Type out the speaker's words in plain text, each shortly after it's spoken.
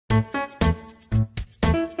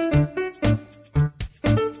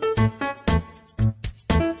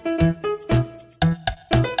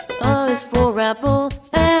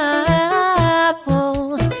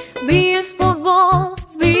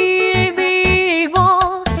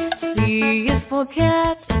for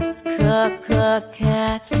cat,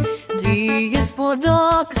 cat. D is for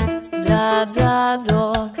dog,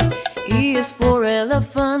 dog. E is for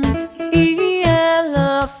elephant,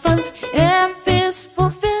 elephant. F is for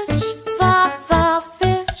fish,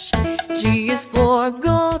 fish. G is for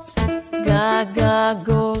goat,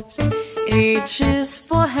 goat. H is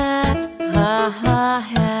for hat,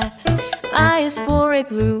 hat. I is for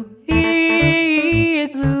igloo, igloo.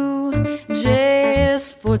 J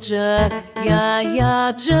is for jug,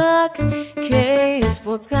 jug. K is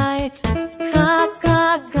for kite,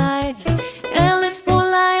 kite. L is for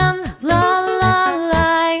lion,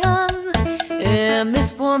 lion. M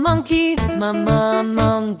is for monkey,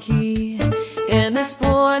 monkey. N is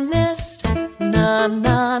for nest,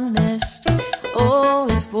 nest. O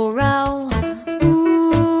is for owl,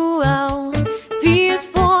 ooh, owl. P is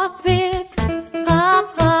for pig,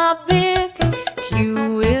 pig.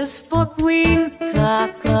 Q is for queen,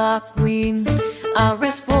 queen. R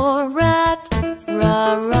is for rat,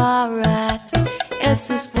 rat. S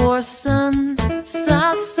is for sun,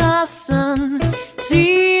 sun.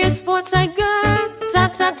 T is for tiger,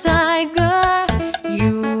 tiger.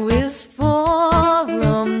 U is for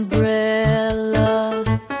umbrella,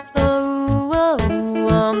 oh,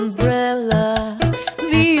 umbrella.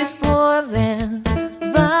 V is for van,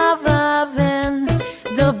 van.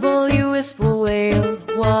 W is for whale,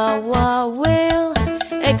 whale.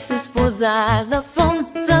 X is for xylophone,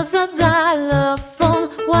 xylophone.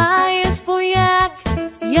 Y is for yak,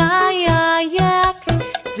 yak.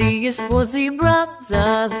 Z is for zebra,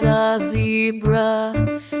 zebra.